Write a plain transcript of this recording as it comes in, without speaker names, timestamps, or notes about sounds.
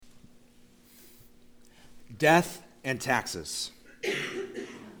Death and taxes.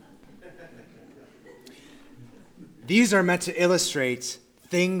 These are meant to illustrate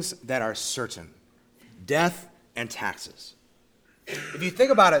things that are certain. Death and taxes. If you think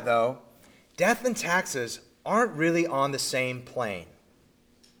about it, though, death and taxes aren't really on the same plane.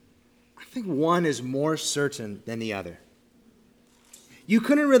 I think one is more certain than the other. You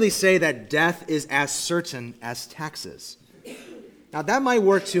couldn't really say that death is as certain as taxes. Now, that might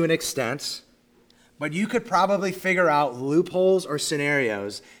work to an extent, but you could probably figure out loopholes or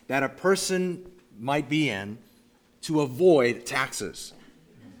scenarios that a person might be in to avoid taxes.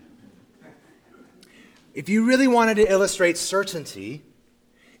 If you really wanted to illustrate certainty,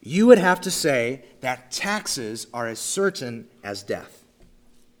 you would have to say that taxes are as certain as death.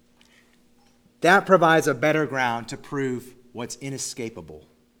 That provides a better ground to prove what's inescapable.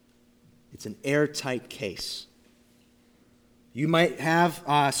 It's an airtight case. You might have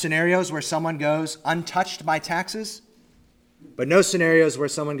scenarios where someone goes untouched by taxes, but no scenarios where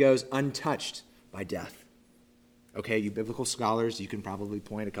someone goes untouched by death. Okay, you biblical scholars, you can probably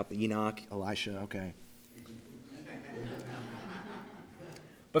point a couple, Enoch, Elisha, okay.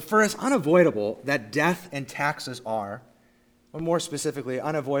 But for as unavoidable that death and taxes are, or more specifically,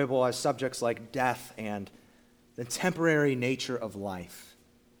 unavoidable as subjects like death and the temporary nature of life,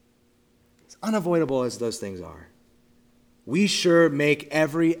 as unavoidable as those things are, we sure make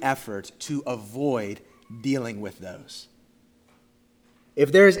every effort to avoid dealing with those.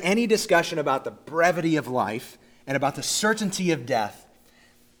 If there is any discussion about the brevity of life and about the certainty of death,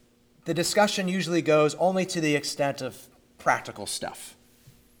 the discussion usually goes only to the extent of practical stuff.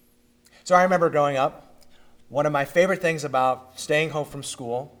 So I remember growing up, one of my favorite things about staying home from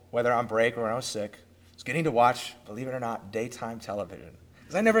school, whether on break or when I was sick, was getting to watch, believe it or not, daytime television.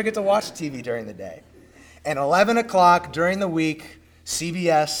 Because I never get to watch TV during the day. And 11 o'clock during the week,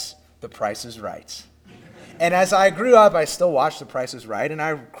 CBS, The Price is Right. And as I grew up, I still watched The Price is Right, and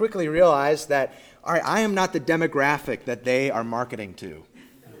I quickly realized that, all right, I am not the demographic that they are marketing to.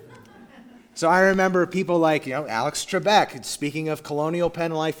 So I remember people like, Alex Trebek, speaking of Colonial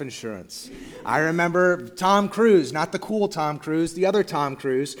Penn Life Insurance. I remember Tom Cruise, not the cool Tom Cruise, the other Tom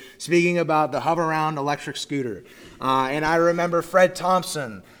Cruise, speaking about the hover-around electric scooter. And I remember Fred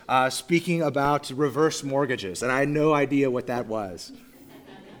Thompson speaking about reverse mortgages, and I had no idea what that was.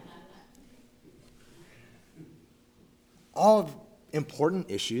 All important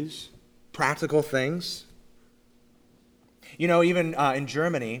issues, practical things. Even in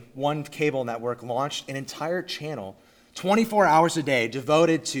Germany, one cable network launched an entire channel, 24 hours a day,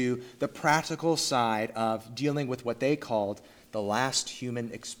 devoted to the practical side of dealing with what they called the last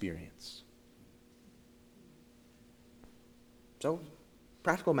human experience. So,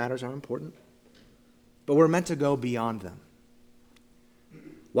 practical matters are important, but we're meant to go beyond them.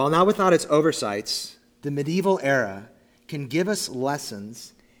 While not without its oversights, the medieval era can give us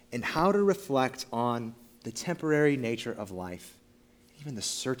lessons in how to reflect on the temporary nature of life, even the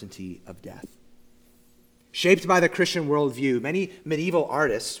certainty of death. Shaped by the Christian worldview, many medieval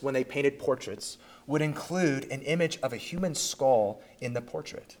artists, when they painted portraits, would include an image of a human skull in the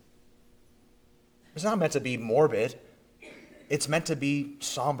portrait. It's not meant to be morbid. It's meant to be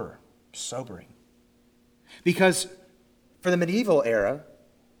somber, sobering. Because for the medieval era,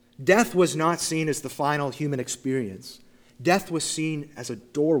 death was not seen as the final human experience. Death was seen as a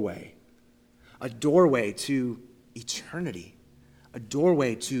doorway to eternity, a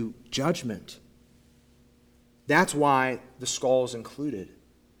doorway to judgment. That's why the skull is included.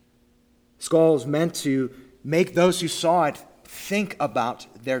 Skull is meant to make those who saw it think about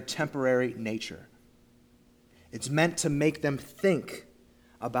their temporary nature. It's meant to make them think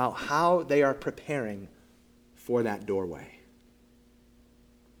about how they are preparing for that doorway.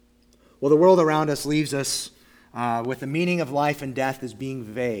 Well, the world around us leaves us with the meaning of life and death as being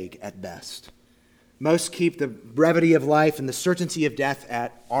vague at best. Most keep the brevity of life and the certainty of death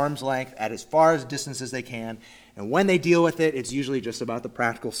at arm's length, at as far as distance as they can. And when they deal with it, it's usually just about the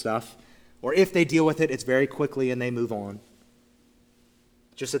practical stuff. Or if they deal with it, it's very quickly and they move on.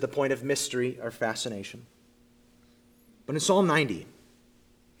 Just at the point of mystery or fascination. But in Psalm 90,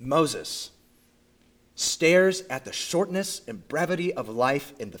 Moses stares at the shortness and brevity of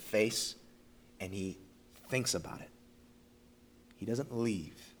life in the face, and he thinks about it. He doesn't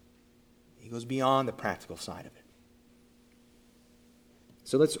leave. He goes beyond the practical side of it.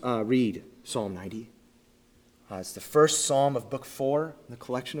 So let's read Psalm 90. It's the first psalm of Book 4 in the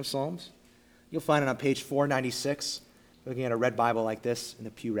collection of psalms. You'll find it on page 496, looking at a red Bible like this in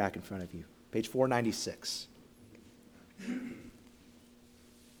the pew rack in front of you. Page 496.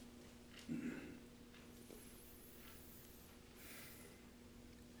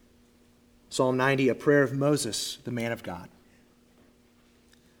 Psalm 90, a prayer of Moses, the man of God.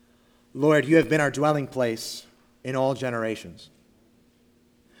 Lord, you have been our dwelling place in all generations.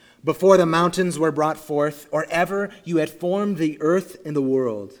 Before the mountains were brought forth, or ever you had formed the earth and the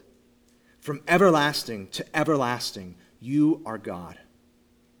world, from everlasting to everlasting, you are God.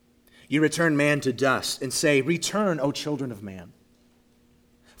 You return man to dust and say, return, O children of man.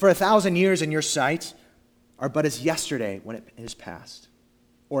 For 1,000 years in your sight are but as yesterday when it is past,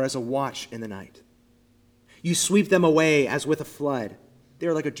 or as a watch in the night. You sweep them away as with a flood. They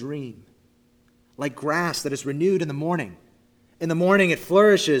are like a dream, like grass that is renewed in the morning. In the morning it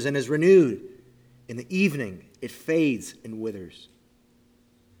flourishes and is renewed. In the evening it fades and withers.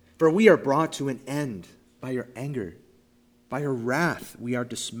 For we are brought to an end by your anger. By your wrath we are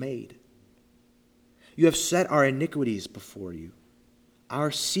dismayed. You have set our iniquities before you,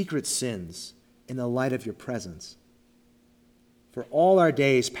 our secret sins in the light of your presence. For all our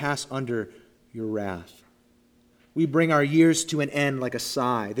days pass under your wrath. We bring our years to an end like a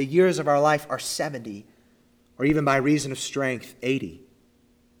sigh. The years of our life are 70, or even by reason of strength, 80.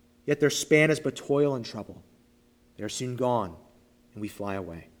 Yet their span is but toil and trouble. They are soon gone, and we fly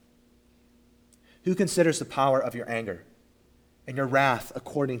away. Who considers the power of your anger and your wrath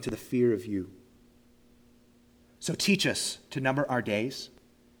according to the fear of you? So teach us to number our days,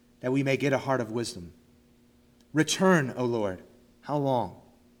 that we may get a heart of wisdom. Return, O Lord. How long?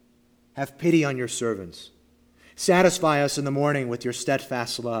 Have pity on your servants. Satisfy us in the morning with your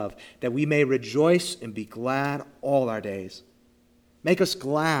steadfast love, that we may rejoice and be glad all our days. Make us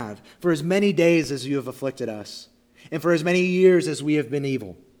glad for as many days as you have afflicted us, and for as many years as we have been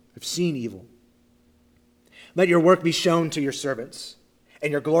evil, have seen evil. Let your work be shown to your servants,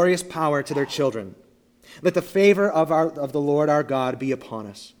 and your glorious power to their children. Let the favor of the Lord our God be upon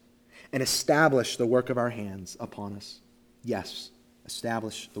us, and establish the work of our hands upon us. Yes,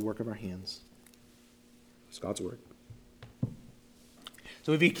 establish the work of our hands. It's God's word.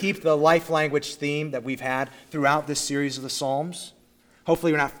 So if you keep the life language theme that we've had throughout this series of the Psalms,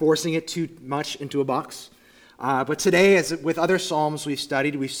 hopefully we're not forcing it too much into a box. But today, as with other Psalms we've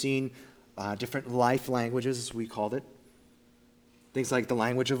studied, we've seen different life languages, as we called it. Things like the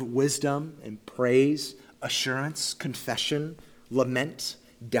language of wisdom and praise, assurance, confession, lament,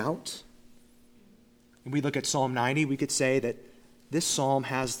 doubt. When we look at Psalm 90, we could say that this psalm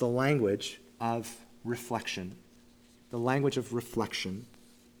has the language of reflection. The language of reflection.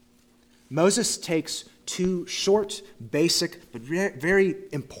 Moses takes two short, basic, but very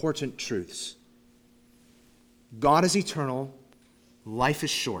important truths. God is eternal, life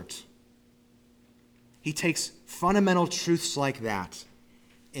is short. He takes fundamental truths like that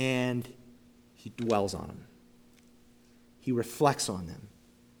and he dwells on them. He reflects on them.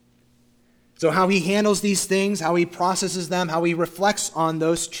 So how he handles these things, how he processes them, how he reflects on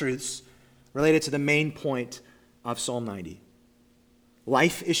those truths related to the main point of Psalm 90.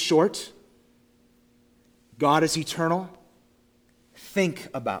 Life is short. God is eternal. Think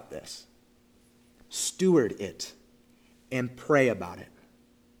about this. Steward it and pray about it.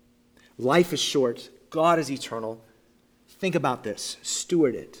 Life is short. God is eternal. Think about this.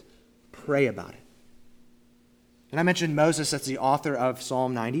 Steward it. Pray about it. And I mentioned Moses as the author of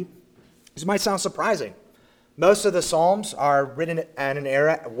Psalm 90. This might sound surprising. Most of the Psalms are written at an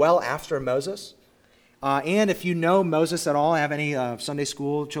era well after Moses. And if you know Moses at all, have any Sunday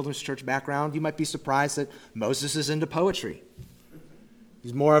school, children's church background, you might be surprised that Moses is into poetry.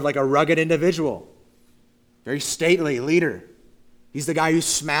 He's more of like a rugged individual, very stately leader. He's the guy who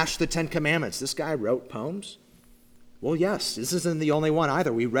smashed the Ten Commandments. This guy wrote poems? Well, yes, this isn't the only one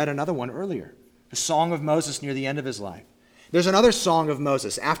either. We read another one earlier, the Song of Moses near the end of his life. There's another Song of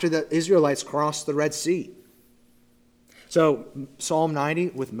Moses after the Israelites crossed the Red Sea. So Psalm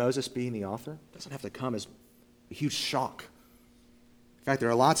 90, with Moses being the author, doesn't have to come as a huge shock. In fact, there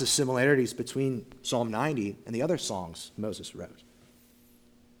are lots of similarities between Psalm 90 and the other songs Moses wrote.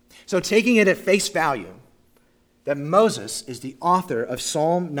 So taking it at face value that Moses is the author of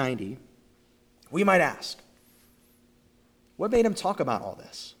Psalm 90, we might ask, what made him talk about all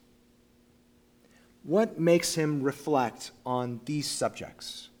this? What makes him reflect on these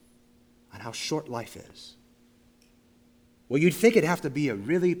subjects, on how short life is? Well, you'd think it'd have to be a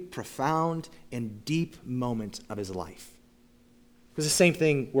really profound and deep moment of his life. Because the same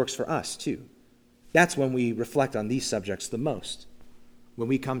thing works for us, too. That's when we reflect on these subjects the most. When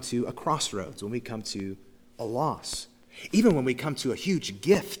we come to a crossroads, when we come to a loss, even when we come to a huge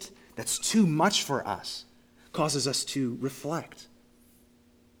gift that's too much for us, causes us to reflect.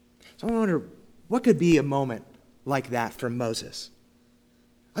 So I wonder, what could be a moment like that for Moses?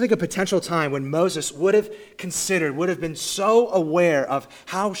 I think a potential time when Moses would have considered, would have been so aware of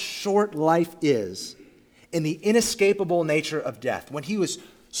how short life is and the inescapable nature of death, when he was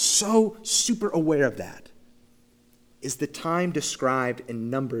so super aware of that, is the time described in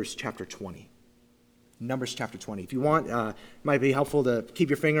Numbers chapter 20. Numbers chapter 20. If you want, it might be helpful to keep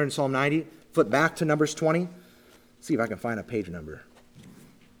your finger in Psalm 90, flip back to Numbers 20. See if I can find a page number.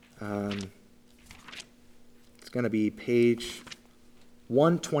 It's going to be page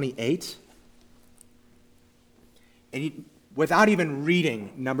 128. And without even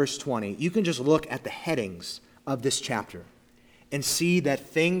reading Numbers 20, you can just look at the headings of this chapter and see that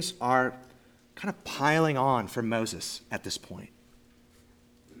things are kind of piling on for Moses at this point.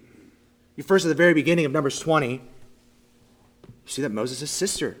 You first, at the very beginning of Numbers 20, you see that Moses'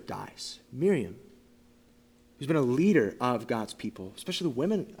 sister dies, Miriam, who's been a leader of God's people, especially the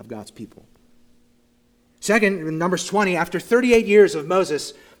women of God's people. Second, in Numbers 20, after 38 years of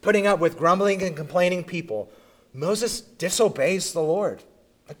Moses putting up with grumbling and complaining people, Moses disobeys the Lord,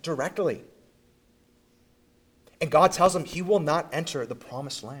 directly. And God tells him he will not enter the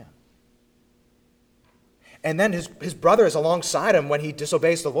promised land. And then his brother is alongside him when he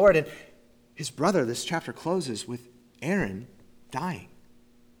disobeys the Lord. And his brother, this chapter closes with Aaron dying.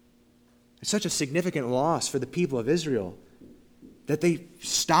 It's such a significant loss for the people of Israel that they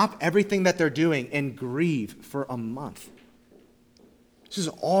stop everything that they're doing and grieve for a month. This is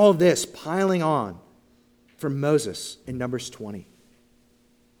all this piling on for Moses in Numbers 20.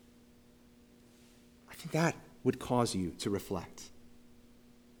 I think that would cause you to reflect.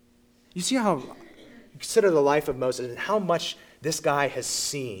 You see how, consider the life of Moses and how much this guy has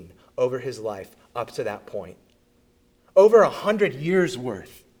seen over his life up to that point. Over 100 years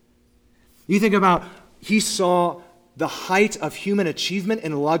worth. You think about, he saw the height of human achievement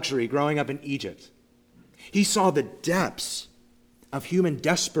and luxury growing up in Egypt. He saw the depths of human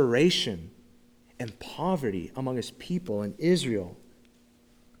desperation and poverty among his people in Israel.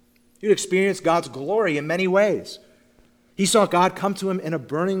 He'd experienced God's glory in many ways. He saw God come to him in a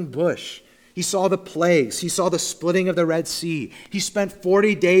burning bush. He saw the plagues. He saw the splitting of the Red Sea. He spent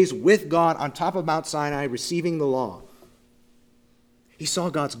 40 days with God on top of Mount Sinai receiving the law. He saw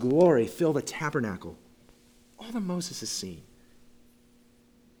God's glory fill the tabernacle. All that Moses has seen.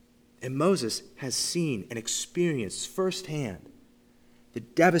 And Moses has seen and experienced firsthand the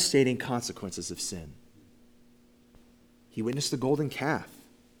devastating consequences of sin. He witnessed the golden calf.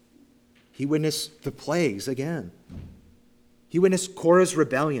 He witnessed the plagues again. He witnessed Korah's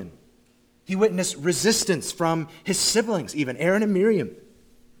rebellion. He witnessed resistance from his siblings, even Aaron and Miriam.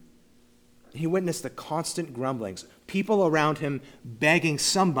 He witnessed the constant grumblings, people around him begging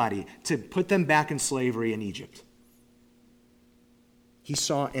somebody to put them back in slavery in Egypt. He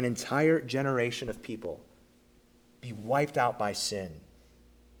saw an entire generation of people be wiped out by sin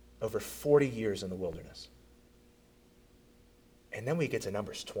over 40 years in the wilderness. And then we get to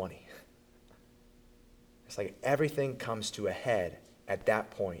Numbers 20. It's like everything comes to a head at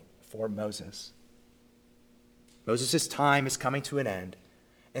that point for Moses. Moses' time is coming to an end.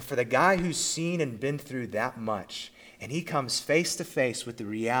 And for the guy who's seen and been through that much, and he comes face to face with the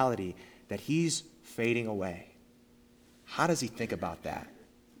reality that he's fading away, how does he think about that?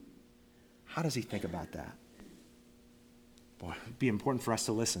 How does he think about that? Boy, it'd be important for us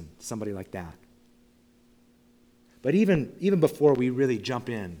to listen to somebody like that. But even before we really jump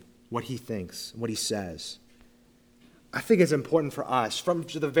in what he thinks, what he says, I think it's important for us from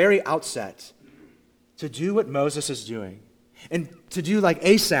the very outset to do what Moses is doing. And to do like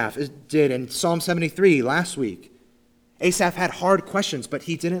Asaph did in Psalm 73 last week. Asaph had hard questions, but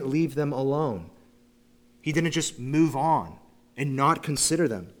he didn't leave them alone. He didn't just move on and not consider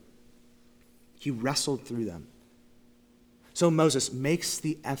them. He wrestled through them. So Moses makes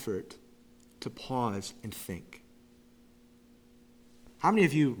the effort to pause and think. How many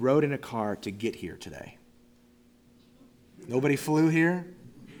of you rode in a car to get here today? Nobody flew here?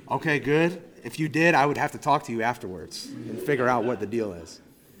 Okay, good. If you did, I would have to talk to you afterwards and figure out what the deal is.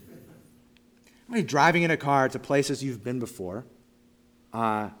 How many driving in a car to places you've been before?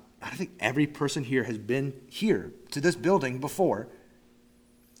 I think every person here has been here to this building before.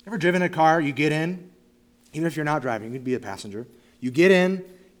 Ever driven in a car, you get in, even if you're not driving, you could be a passenger. You get in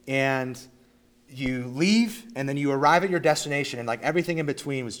and you leave and then you arrive at your destination and like everything in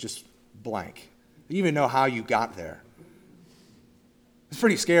between was just blank. You even know how you got there. It's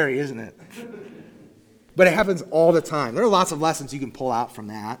pretty scary, isn't it? But it happens all the time. There are lots of lessons you can pull out from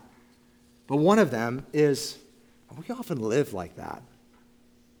that. But one of them is we often live like that.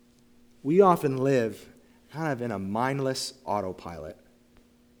 We often live kind of in a mindless autopilot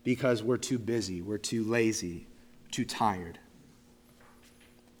because we're too busy, we're too lazy, too tired.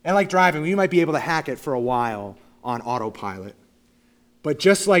 And like driving, you might be able to hack it for a while on autopilot. But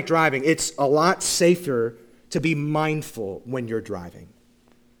just like driving, it's a lot safer to be mindful when you're driving.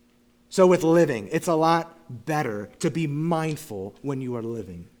 So with living, it's a lot better to be mindful when you are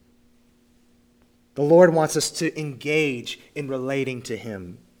living. The Lord wants us to engage in relating to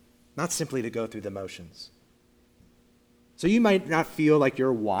Him, not simply to go through the motions. So you might not feel like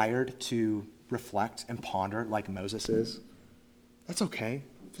you're wired to reflect and ponder like Moses is. That's okay.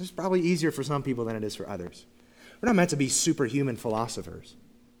 It's probably easier for some people than it is for others. We're not meant to be superhuman philosophers.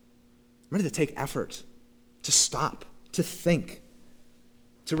 We're meant to take effort, to stop, to think,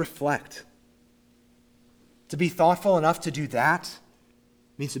 to reflect. To be thoughtful enough to do that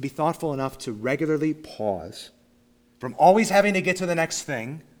means to be thoughtful enough to regularly pause from always having to get to the next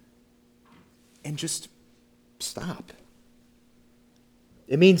thing and just stop.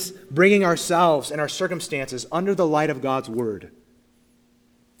 It means bringing ourselves and our circumstances under the light of God's Word.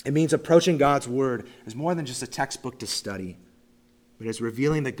 It means approaching God's Word as more than just a textbook to study, but as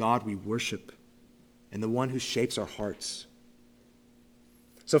revealing the God we worship and the one who shapes our hearts.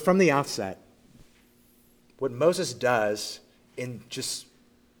 So from the outset, what Moses does in just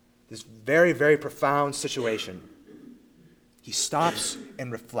this very, very profound situation, he stops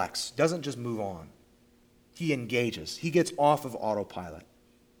and reflects, doesn't just move on. He engages. He gets off of autopilot.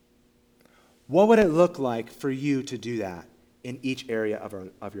 What would it look like for you to do that in each area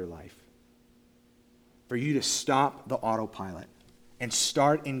of your life? For you to stop the autopilot and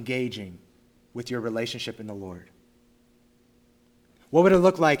start engaging with your relationship in the Lord. What would it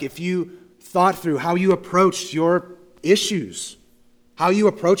look like if you thought through how you approached your issues, how you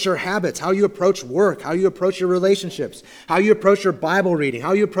approach your habits, how you approach work, how you approach your relationships, how you approach your Bible reading,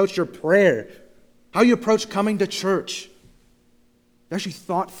 how you approach your prayer, how you approach coming to church? You actually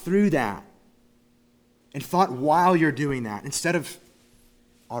thought through that and thought while you're doing that instead of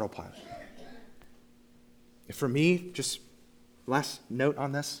autopilot. And for me, just last note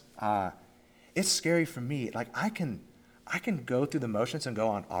on this, it's scary for me. Like I can go through the motions and go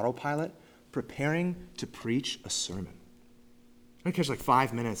on autopilot preparing to preach a sermon. I catch like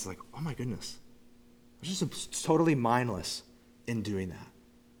 5 minutes, like, oh my goodness. I was just totally mindless in doing that.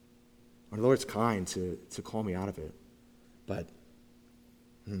 Or the Lord's kind to call me out of it. But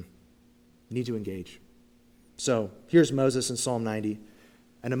need to engage. So here's Moses in Psalm 90.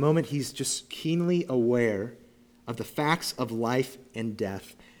 In a moment, he's just keenly aware of the facts of life and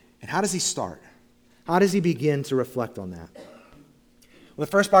death. And how does he start? How does he begin to reflect on that? Well,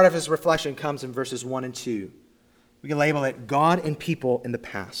 the first part of his reflection comes in verses 1 and 2. We can label it God and people in the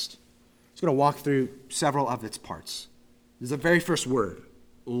past. He's going to walk through several of its parts. This is the very first word,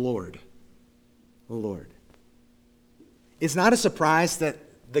 Lord. Lord. It's not a surprise that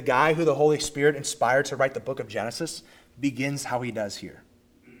the guy who the Holy Spirit inspired to write the book of Genesis begins how he does here.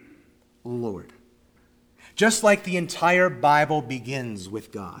 Lord. Just like the entire Bible begins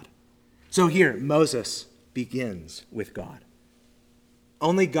with God. So here, Moses begins with God.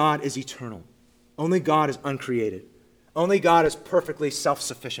 Only God is eternal. Only God is uncreated. Only God is perfectly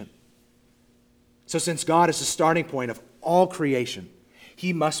self-sufficient. So since God is the starting point of all creation,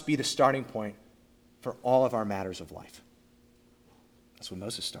 he must be the starting point for all of our matters of life. That's what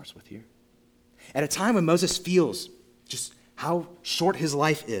Moses starts with here. At a time when Moses feels just how short his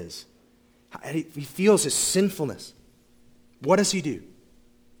life is, he feels his sinfulness, what does he do?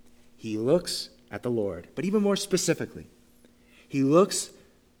 He looks at the Lord, but even more specifically, he looks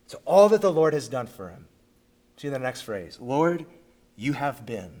to all that the Lord has done for him. See the next phrase, Lord, you have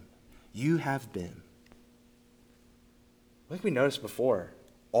been. You have been. Like we noticed before,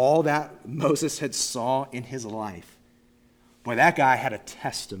 all that Moses had saw in his life, boy, that guy had a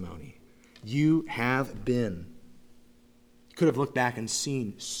testimony. You have been. He could have looked back and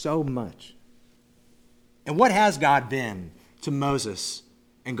seen so much. And what has God been to Moses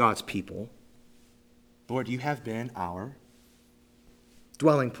and God's people? Lord, you have been our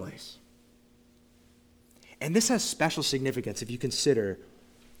dwelling place. And this has special significance if you consider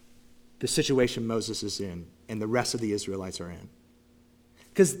the situation Moses is in and the rest of the Israelites are in.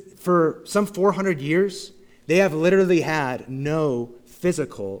 Because for some 400 years, they have literally had no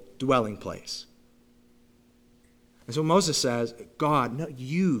physical dwelling place. And so Moses says, God, no,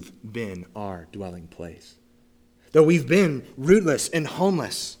 you've been our dwelling place. Though we've been rootless and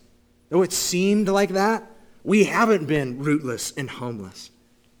homeless, though it seemed like that, we haven't been rootless and homeless.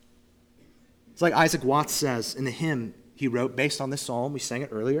 It's like Isaac Watts says in the hymn he wrote based on this psalm, we sang it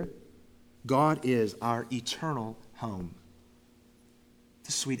earlier, God is our eternal home. It's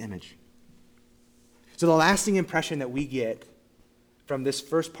a sweet image. So the lasting impression that we get from this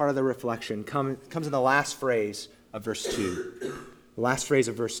first part of the reflection comes in the last phrase of verse 2. The last phrase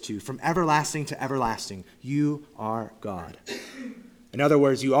of verse 2, from everlasting to everlasting, you are God. In other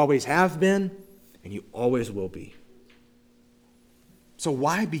words, you always have been, and you always will be. So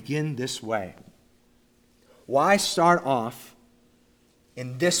why begin this way? Why start off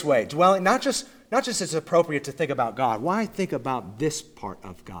in this way? Dwelling, not just it's appropriate to think about God. Why think about this part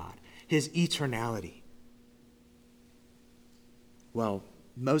of God, his eternality? Well,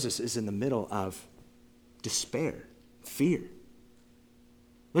 Moses is in the middle of despair, fear,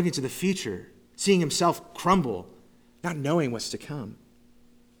 looking to the future, seeing himself crumble, not knowing what's to come.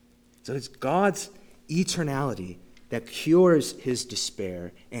 So it's God's eternality that cures his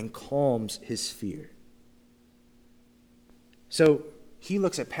despair and calms his fear. So he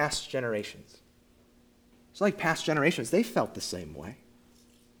looks at past generations. It's like past generations, they felt the same way.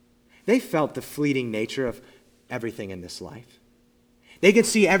 They felt the fleeting nature of everything in this life. They could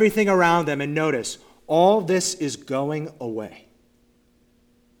see everything around them and notice all this is going away.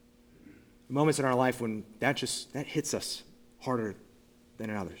 Moments in our life when that hits us harder than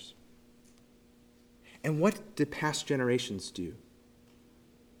in others. And what did past generations do?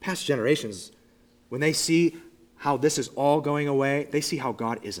 Past generations, when they see how this is all going away, they see how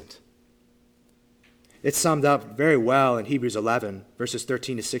God isn't. It's summed up very well in Hebrews 11, verses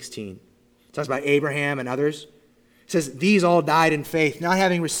 13 to 16. It talks about Abraham and others. It says, these all died in faith, not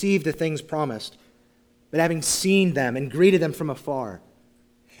having received the things promised, but having seen them and greeted them from afar,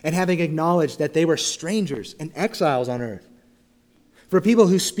 and having acknowledged that they were strangers and exiles on earth. For people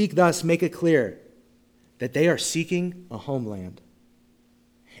who speak thus make it clear that they are seeking a homeland.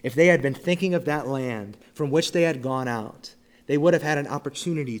 If they had been thinking of that land from which they had gone out, they would have had an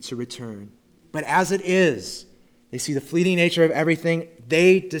opportunity to return. But as it is, they see the fleeting nature of everything.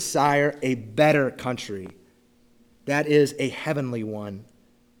 They desire a better country. That is a heavenly one.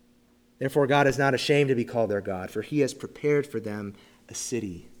 Therefore, God is not ashamed to be called their God, for he has prepared for them a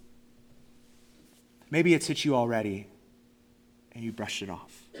city. Maybe it's hit you already, and you brushed it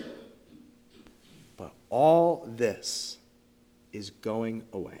off. But all this is going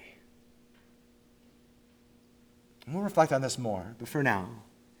away. And we'll reflect on this more, but for now,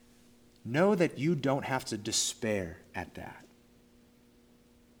 know that you don't have to despair at that.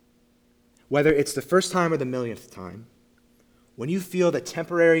 Whether it's the first time or the millionth time, when you feel the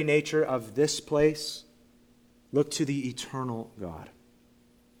temporary nature of this place, look to the eternal God.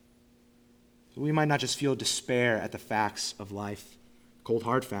 So we might not just feel despair at the facts of life, cold,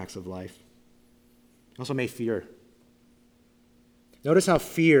 hard facts of life. We also may fear. Notice how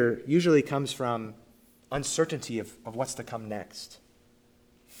fear usually comes from uncertainty of what's to come next.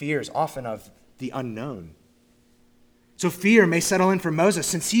 Fear is often of the unknown. So fear may settle in for Moses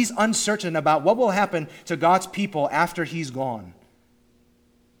since he's uncertain about what will happen to God's people after he's gone.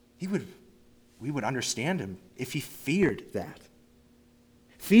 We would understand him if he feared that.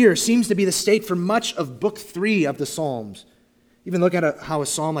 Fear seems to be the state for much of Book 3 of the Psalms. Even look at how a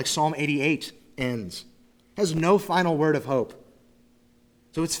psalm like Psalm 88 ends. It has no final word of hope.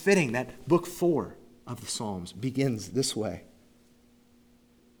 So it's fitting that Book 4 of the Psalms begins this way.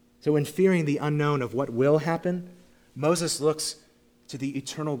 So in fearing the unknown of what will happen, Moses looks to the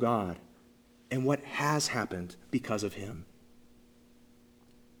eternal God and what has happened because of him.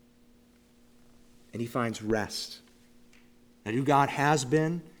 And he finds rest. And who God has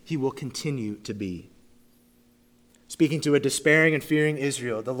been, he will continue to be. Speaking to a despairing and fearing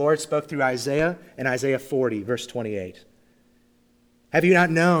Israel, the Lord spoke through Isaiah in Isaiah 40, verse 28. Have you not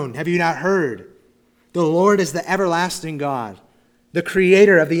known? Have you not heard? The Lord is the everlasting God, the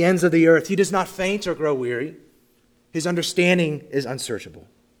creator of the ends of the earth. He does not faint or grow weary. His understanding is unsearchable.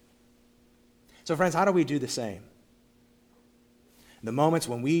 So friends, how do we do the same? The moments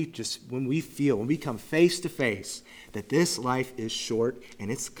when we come face to face that this life is short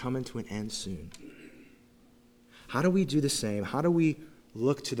and it's coming to an end soon. How do we do the same? How do we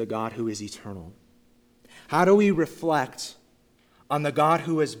look to the God who is eternal? How do we reflect on the God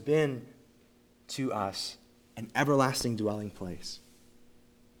who has been to us an everlasting dwelling place?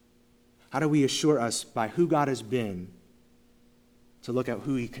 How do we assure us by who God has been to look at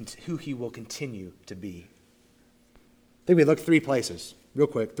who he will continue to be? I think we look 3 places, real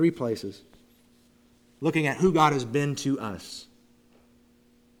quick, 3 places. Looking at who God has been to us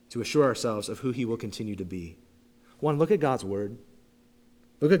to assure ourselves of who he will continue to be. 1, look at God's word.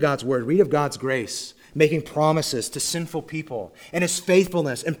 Look at God's word. Read of God's grace, making promises to sinful people, and his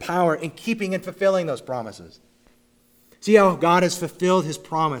faithfulness and power in keeping and fulfilling those promises. See how God has fulfilled his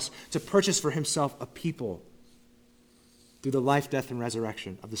promise to purchase for himself a people through the life, death, and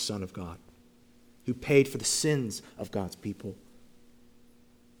resurrection of the Son of God, who paid for the sins of God's people.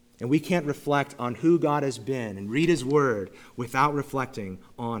 And we can't reflect on who God has been and read his word without reflecting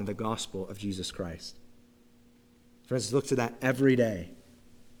on the gospel of Jesus Christ. Friends, look to that every day.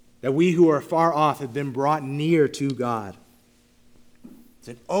 That we who are far off have been brought near to God.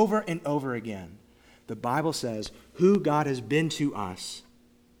 And over again, the Bible says who God has been to us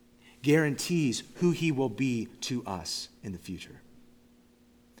guarantees who he will be to us in the future.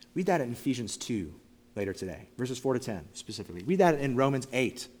 Read that in Ephesians 2 later today, verses 4 to 10 specifically. Read that in Romans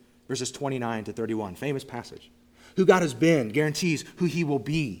 8, verses 29 to 31, famous passage. Who God has been guarantees who he will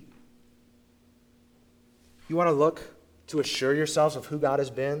be. You want to look to assure yourselves of who God has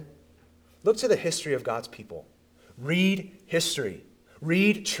been? Look to the history of God's people. Read history.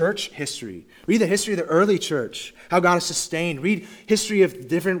 Read church history. Read the history of the early church, how God has sustained. Read history of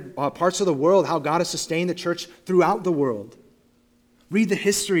different parts of the world, how God has sustained the church throughout the world. Read the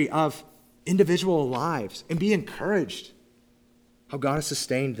history of individual lives and be encouraged how God has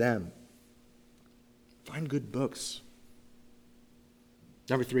sustained them. Find good books.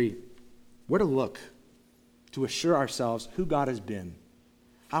 Number 3, where to look to assure ourselves who God has been,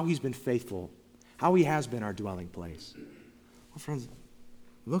 how he's been faithful, how he has been our dwelling place. Well, friends,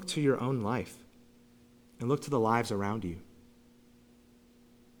 look to your own life and look to the lives around you.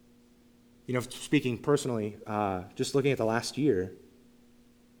 You know, speaking personally, just looking at the last year,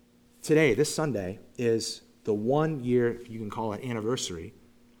 today, this Sunday, is the 1 year, if you can call it anniversary,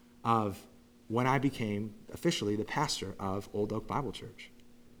 of when I became officially the pastor of Old Oak Bible Church.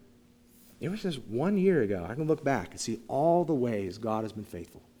 It was just 1 year ago. I can look back and see all the ways God has been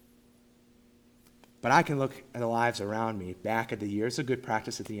faithful. But I can look at the lives around me back at the year. It's a good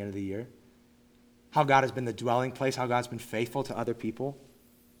practice at the end of the year. How God has been the dwelling place, how God's been faithful to other people.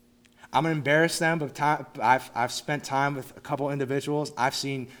 I'm going to embarrass them, but I've spent time with a couple individuals I've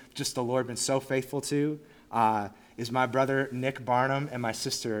seen just the Lord been so faithful to. Is my brother Nick Barnum and my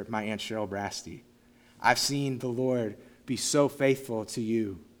sister, my Aunt Cheryl Brasty. I've seen the Lord be so faithful to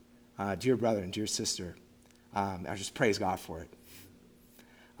you, dear brother and dear sister. I just praise God for it.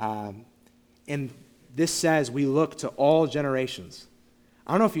 And this says we look to all generations.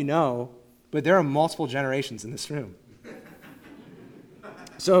 I don't know if you know, but there are multiple generations in this room.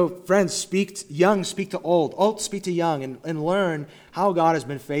 So friends, speak to old speak to young, and learn how God has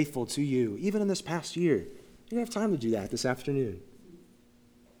been faithful to you, even in this past year. You have time to do that this afternoon.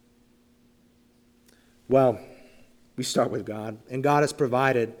 Well, we start with God, and God has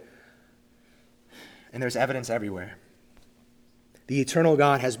provided, and there's evidence everywhere. The eternal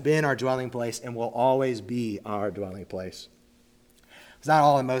God has been our dwelling place and will always be our dwelling place. It's not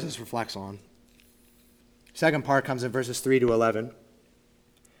all that Moses reflects on. Second part comes in verses 3 to 11.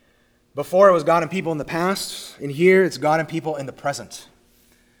 Before it was God and people in the past, and here it's God and people in the present.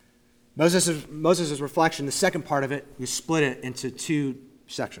 Moses' reflection, the second part of it, we split it into 2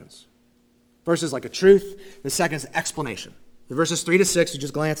 sections. First is like a truth, the second is explanation. The verses 3 to 6, you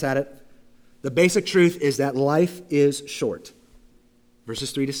just glance at it. The basic truth is that life is short.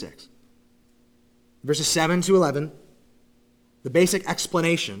 Verses 3 to 6. Verses 7 to 11, the basic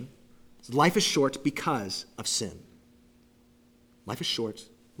explanation is life is short because of sin. Life is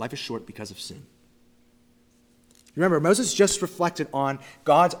short because of sin. Remember, Moses just reflected on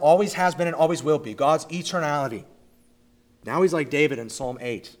God's always has been and always will be, God's eternality. Now he's like David in Psalm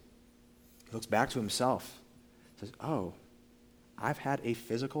 8. He looks back to himself. He says, oh, I've had a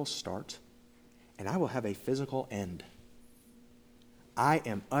physical start, and I will have a physical end. I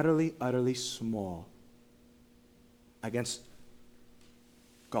am utterly, utterly small against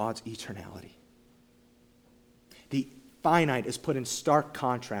God's eternality. The finite is put in stark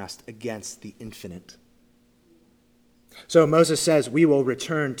contrast against the infinite. So Moses says, we will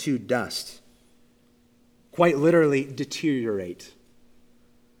return to dust. Quite literally, deteriorate.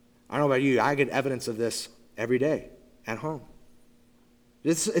 I don't know about you, I get evidence of this every day at home.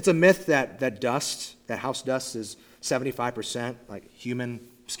 It's a myth that dust, that house dust is 75% like human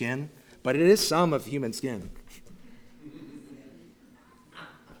skin, but it is some of human skin.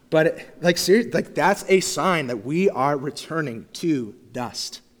 But seriously, that's a sign that we are returning to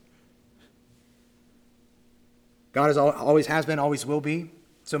dust. God always has been, always will be.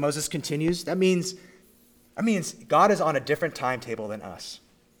 So Moses continues. That means God is on a different timetable than us.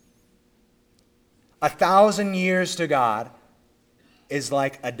 1,000 years to God is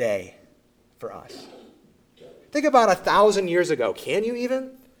like a day for us. Think about 1,000 years ago. Can you even?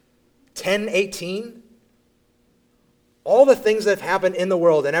 1018? All the things that have happened in the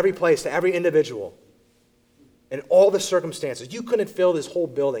world, in every place, to every individual, and all the circumstances. You couldn't fill this whole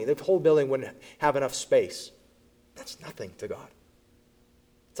building. The whole building wouldn't have enough space. That's nothing to God.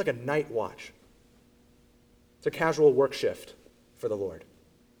 It's like a night watch. It's a casual work shift for the Lord.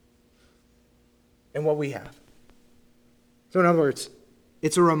 and what we have. So in other words,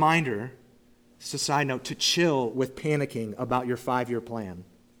 it's a reminder, just a side note, to chill with panicking about your 5-year plan.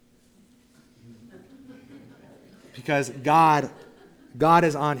 Because God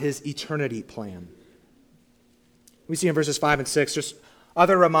is on his eternity plan. We see in verses 5 and 6 just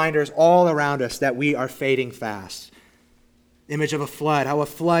other reminders all around us that we are fading fast. Image of a flood, how a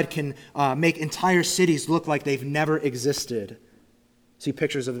flood can make entire cities look like they've never existed. See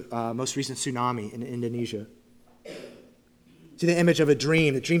pictures of most recent tsunami in Indonesia. See the image of a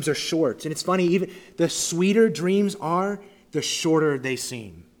dream. The dreams are short. And it's funny, even the sweeter dreams are, the shorter they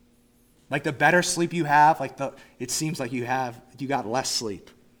seem. Like the better sleep you have, it seems like you got less sleep.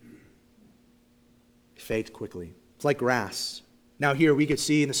 It fades quickly. It's like grass. Now here we could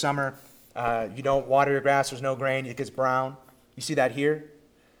see in the summer, you don't water your grass, there's no grain, it gets brown. You see that here.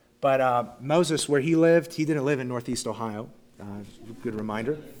 But Moses, where he lived, he didn't live in Northeast Ohio. Good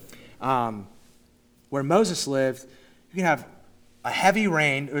reminder. Where Moses lived, you can have a heavy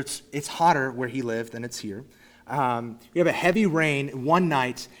rain. It's hotter where he lived than it's here. You have a heavy rain one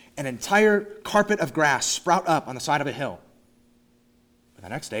night, an entire carpet of grass sprout up on the side of a hill. But the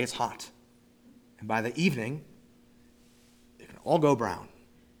next day it's hot. And by the evening, it can all go brown.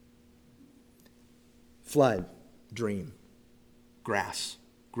 Flood, dream, grass,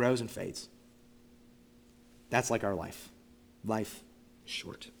 grows and fades. That's like our life. Life is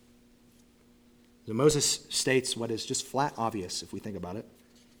short. So Moses states what is just flat obvious if we think about it.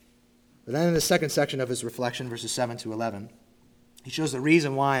 But then in the second section of his reflection, verses 7 to 11, he shows the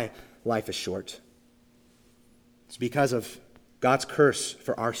reason why life is short. It's because of God's curse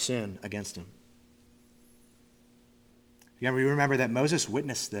for our sin against him. Again, we remember that Moses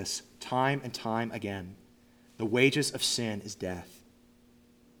witnessed this time and time again. The wages of sin is death.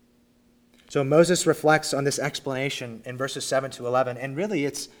 So Moses reflects on this explanation in verses 7 to 11, and really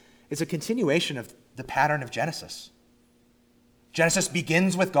it's a continuation of the pattern of Genesis. Genesis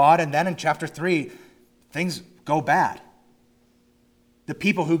begins with God, and then in chapter 3, things go bad. The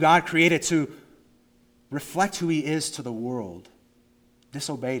people who God created to reflect who he is to the world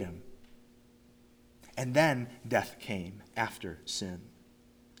disobeyed him. And then death came after sin.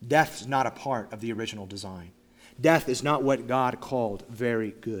 Death is not a part of the original design. Death is not what God called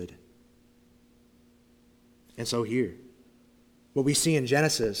very good. And so here, what we see in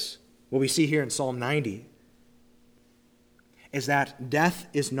Genesis, what we see here in Psalm 90, is that death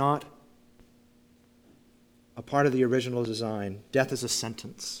is not a part of the original design. Death is a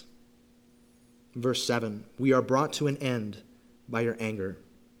sentence. Verse 7, we are brought to an end by your anger.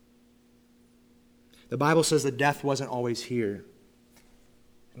 The Bible says that death wasn't always here.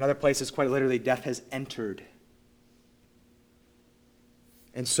 In other places, quite literally, death has entered.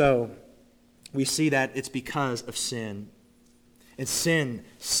 And so, we see that it's because of sin. And sin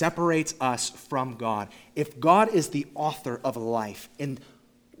separates us from God. If God is the author of life, and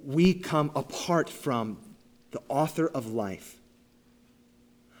we come apart from the author of life,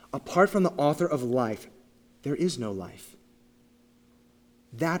 apart from the author of life, there is no life.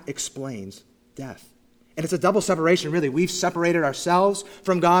 That explains death. And it's a double separation, really. We've separated ourselves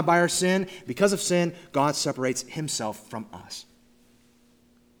from God by our sin. Because of sin, God separates himself from us.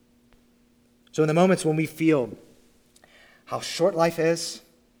 So in the moments when we feel how short life is,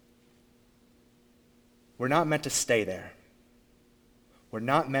 we're not meant to stay there. We're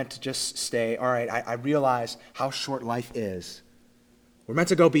not meant to just stay, all right, I realize how short life is. We're meant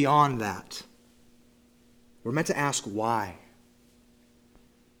to go beyond that. We're meant to ask why.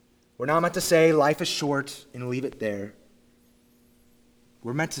 We're not meant to say life is short and leave it there.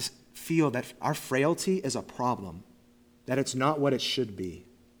 We're meant to feel that our frailty is a problem, that it's not what it should be.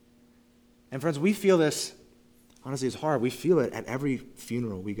 And friends, we feel this, honestly, it's hard. We feel it at every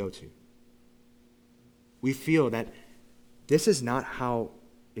funeral we go to. We feel that this is not how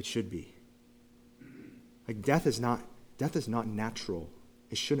it should be. Like death is not natural.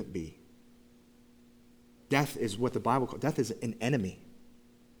 It shouldn't be. Death is what the Bible calls, death is an enemy.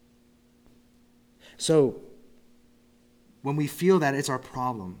 So, when we feel that it's our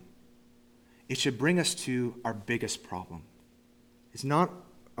problem, it should bring us to our biggest problem. It's not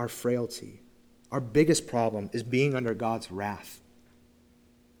our frailty. Our biggest problem is being under God's wrath.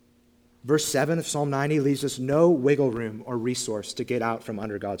 Verse 7 of Psalm 90 leaves us no wiggle room or resource to get out from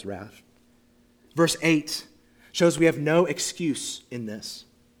under God's wrath. Verse 8 shows we have no excuse in this.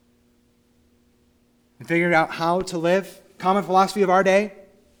 And figuring out how to live, common philosophy of our day,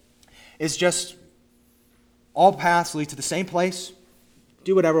 is just all paths lead to the same place.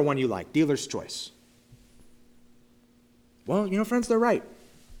 Do whatever one you like. Dealer's choice. Well, friends, they're right.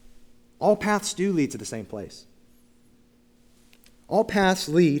 All paths do lead to the same place. All paths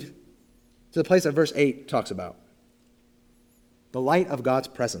lead to the place that verse 8 talks about. The light of God's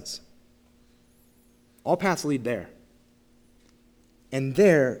presence. All paths lead there. And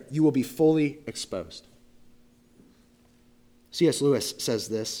there you will be fully exposed. C.S. Lewis says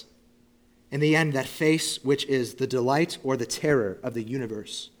this: in the end, that face which is the delight or the terror of the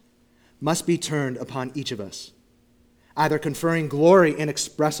universe must be turned upon each of us, either conferring glory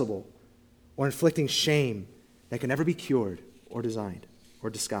inexpressible or inflicting shame that can never be cured or designed or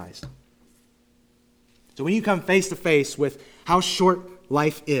disguised. So when you come face to face with how short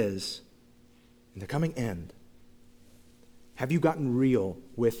life is and the coming end, have you gotten real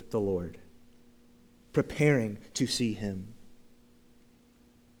with the Lord, preparing to see him?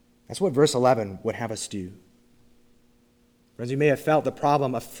 That's what verse 11 would have us do. Friends, you may have felt the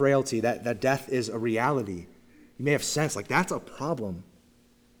problem of frailty, that death is a reality. You may have sensed like that's a problem.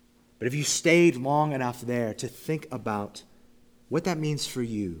 But if you stayed long enough there to think about what that means for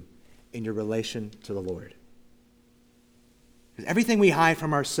you in your relation to the Lord. Because everything we hide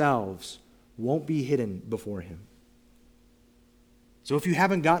from ourselves won't be hidden before him. So if you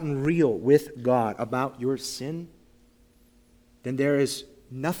haven't gotten real with God about your sin, then there is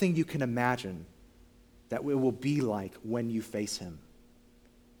nothing you can imagine that it will be like when you face him.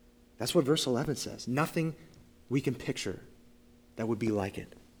 That's what verse 11 says. Nothing we can picture that would be like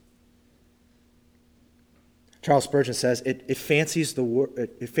it. Charles Spurgeon says it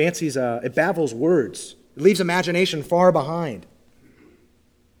baffles words. It leaves imagination far behind.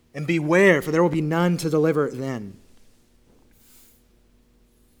 And beware, for there will be none to deliver then.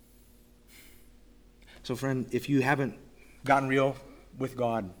 So friend, if you haven't gotten real with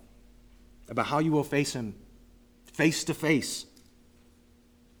God about how you will face him face to face,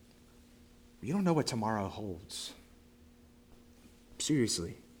 you don't know what tomorrow holds.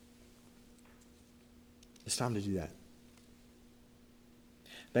 Seriously. It's time to do that.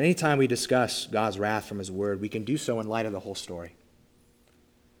 But anytime we discuss God's wrath from his word, we can do so in light of the whole story.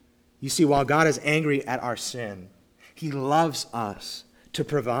 You see, while God is angry at our sin, he loves us to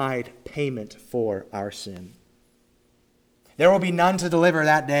provide payment for our sin. There will be none to deliver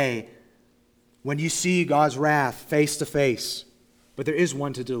that day when you see God's wrath face to face, but there is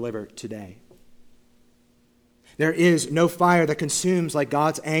one to deliver today. There is no fire that consumes like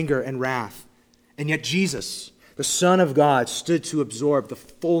God's anger and wrath, and yet Jesus, the Son of God, stood to absorb the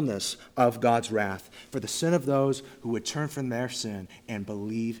fullness of God's wrath for the sin of those who would turn from their sin and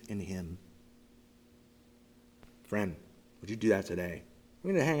believe in him. Friend, would you do that today?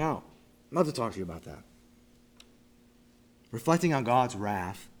 We're going to hang out. I'd love to talk to you about that. Reflecting on God's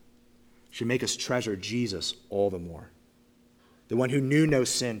wrath should make us treasure Jesus all the more. The one who knew no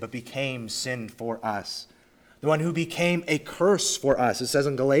sin but became sin for us. The one who became a curse for us, it says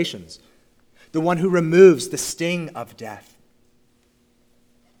in Galatians. The one who removes the sting of death.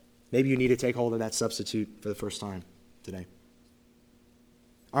 Maybe you need to take hold of that substitute for the first time today.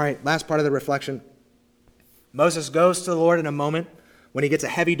 All right, last part of the reflection. Moses goes to the Lord in a moment when he gets a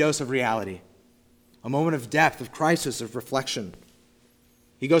heavy dose of reality, a moment of depth, of crisis, of reflection.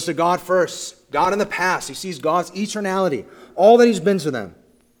 He goes to God first, God in the past. He sees God's eternality, all that he's been to them.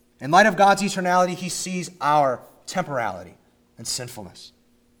 In light of God's eternality, he sees our temporality and sinfulness.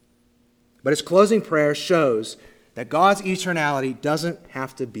 But his closing prayer shows that God's eternality doesn't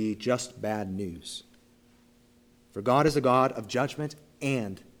have to be just bad news. For God is a God of judgment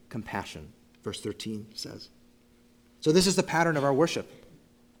and compassion, verse 13 says. So this is the pattern of our worship.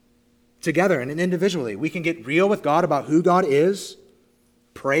 Together and individually, we can get real with God about who God is,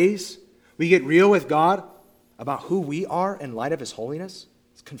 praise. We get real with God about who we are in light of his holiness,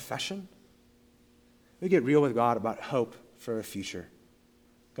 his confession. We get real with God about hope for a future,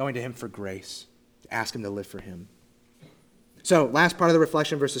 going to him for grace, to ask him to live for him. So, last part of the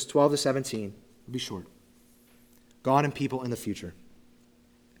reflection, verses 12 to 17, will be short. God and people in the future.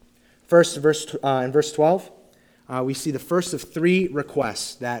 First, in verse 12, we see the first of three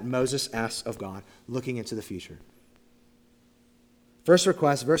requests that Moses asks of God, looking into the future. First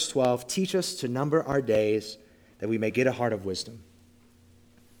request, verse 12, teach us to number our days that we may get a heart of wisdom.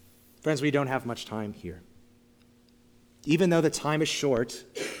 Friends, we don't have much time here. Even though the time is short,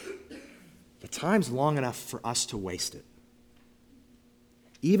 the time's long enough for us to waste it.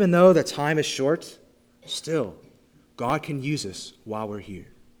 Even though the time is short, still, God can use us while we're here.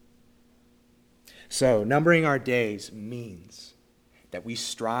 So, numbering our days means that we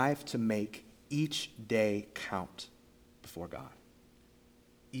strive to make each day count before God.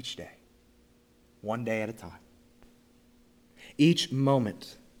 Each day. One day at a time. Each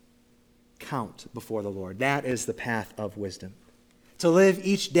moment count before the Lord. That is the path of wisdom. To live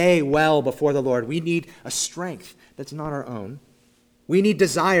each day well before the Lord, we need a strength that's not our own. We need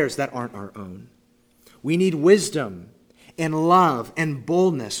desires that aren't our own. We need wisdom and love and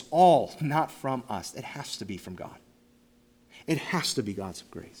boldness, all not from us. It has to be from God. It has to be God's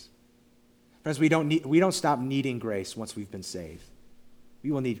grace. Friends, we don't stop needing grace once we've been saved.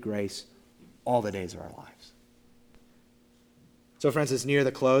 We will need grace all the days of our lives. So, friends, it's near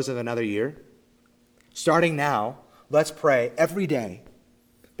the close of another year. Starting now, let's pray every day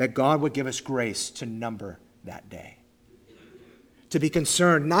that God would give us grace to number that day. To be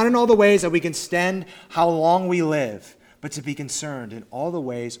concerned, not in all the ways that we can extend how long we live, but to be concerned in all the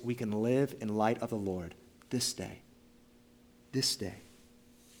ways we can live in light of the Lord this day. This day.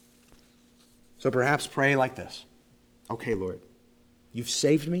 So perhaps pray like this. Okay, Lord, you've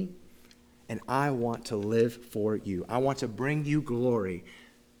saved me, and I want to live for you. I want to bring you glory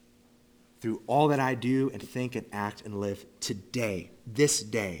through all that I do and think and act and live today, this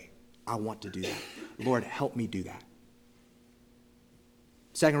day. I want to do that. Lord, help me do that.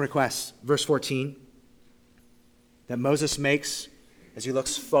 Second request, verse 14, that Moses makes as he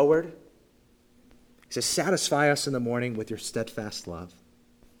looks forward. He says, satisfy us in the morning with your steadfast love.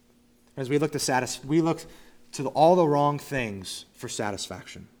 As we look to all the wrong things for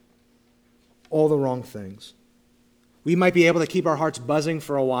satisfaction. All the wrong things. We might be able to keep our hearts buzzing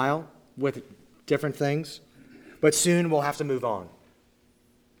for a while with different things, but soon we'll have to move on.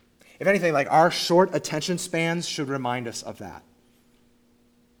 If anything, like our short attention spans should remind us of that.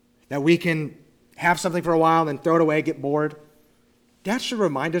 That we can have something for a while, then throw it away, get bored. That should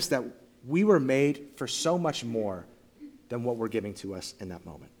remind us that we were made for so much more than what we're giving to us in that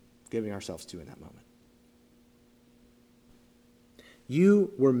moment, giving ourselves to in that moment.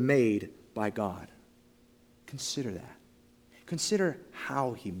 You were made by God. Consider that. Consider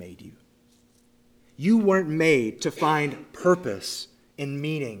how he made you. You weren't made to find purpose and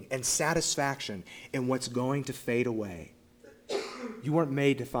meaning and satisfaction in what's going to fade away. You weren't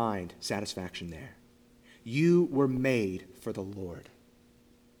made to find satisfaction there. You were made for the Lord.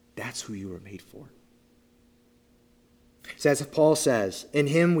 That's who you were made for. So as Paul says, in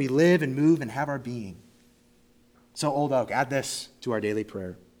him we live and move and have our being. So Old Oak, add this to our daily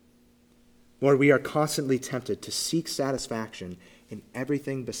prayer. Lord, we are constantly tempted to seek satisfaction in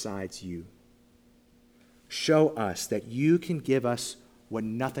everything besides you. Show us that you can give us what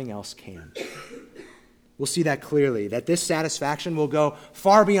nothing else can. We'll see that clearly, that this satisfaction will go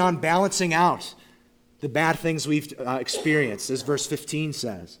far beyond balancing out the bad things we've experienced, as verse 15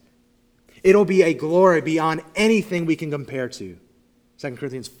 says. It'll be a glory beyond anything we can compare to. 2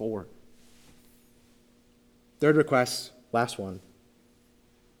 Corinthians 4. Third request, last one.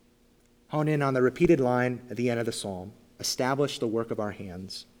 Hone in on the repeated line at the end of the psalm. Establish the work of our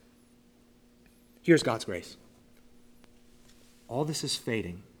hands. Here's God's grace. All this is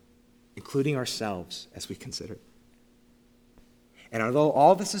fading, including ourselves as we consider. And although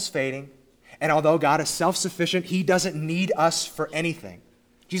all this is fading, and although God is self-sufficient, he doesn't need us for anything.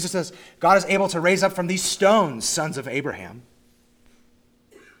 Jesus says, God is able to raise up from these stones sons of Abraham.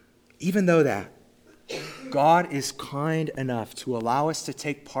 Even though that, God is kind enough to allow us to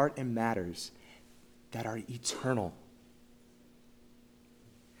take part in matters that are eternal.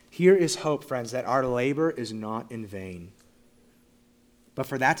 Here is hope, friends, that our labor is not in vain. But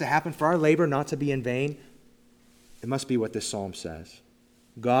for that to happen, for our labor not to be in vain, it must be what this psalm says.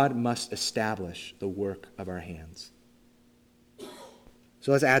 God must establish the work of our hands.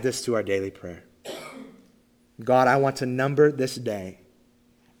 So let's add this to our daily prayer. God, I want to number this day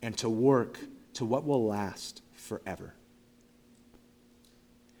and to work to what will last forever.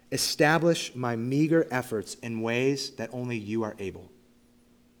 Establish my meager efforts in ways that only you are able.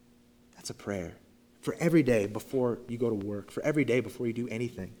 That's a prayer. For every day before you go to work, for every day before you do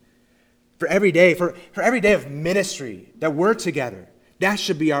anything, for every day of ministry that we're together. That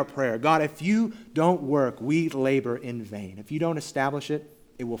should be our prayer. God, if you don't work, we labor in vain. If you don't establish it,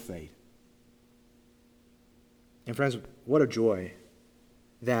 it will fade. And friends, what a joy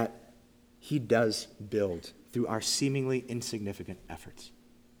that he does build through our seemingly insignificant efforts.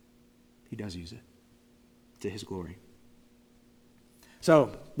 He does use it to his glory.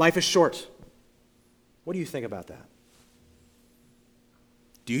 So, life is short. What do you think about that?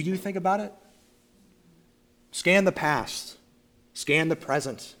 Do you think about it? Scan the past. Scan the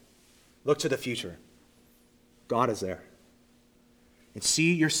present. Look to the future. God is there. And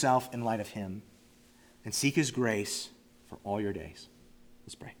see yourself in light of him. And seek his grace for all your days.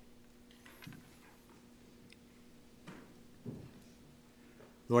 Let's pray.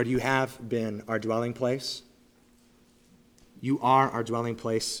 Lord, you have been our dwelling place. You are our dwelling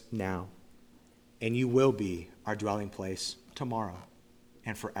place now. And you will be our dwelling place tomorrow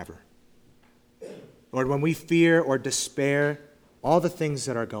and forever. Lord, when we fear or despair all the things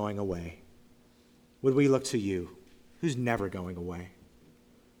that are going away, would we look to you, who's never going away?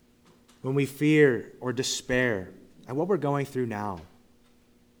 When we fear or despair at what we're going through now,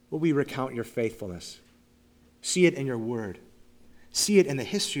 will we recount your faithfulness? See it in your word. See it in the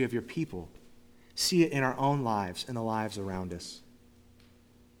history of your people. See it in our own lives and the lives around us.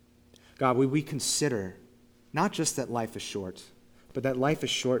 God, would we consider not just that life is short, but that life is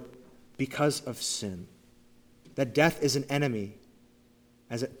short because of sin. That death is an enemy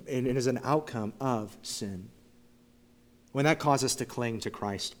and is an outcome of sin. When that causes us to cling to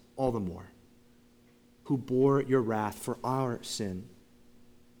Christ all the more, who bore your wrath for our sin,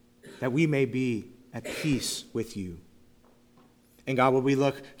 that we may be at peace with you. And God, would we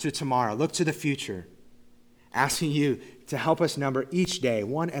look to tomorrow, look to the future, asking you to help us number each day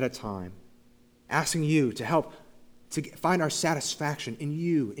one at a time, asking you to help to find our satisfaction in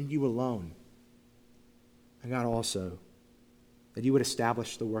you alone. And God, also, that you would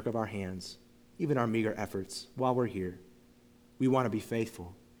establish the work of our hands, even our meager efforts, while we're here. We want to be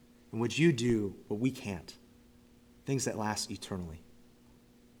faithful. And would you do what we can't, things that last eternally?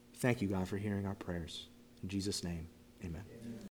 Thank you, God, for hearing our prayers. In Jesus' name, amen.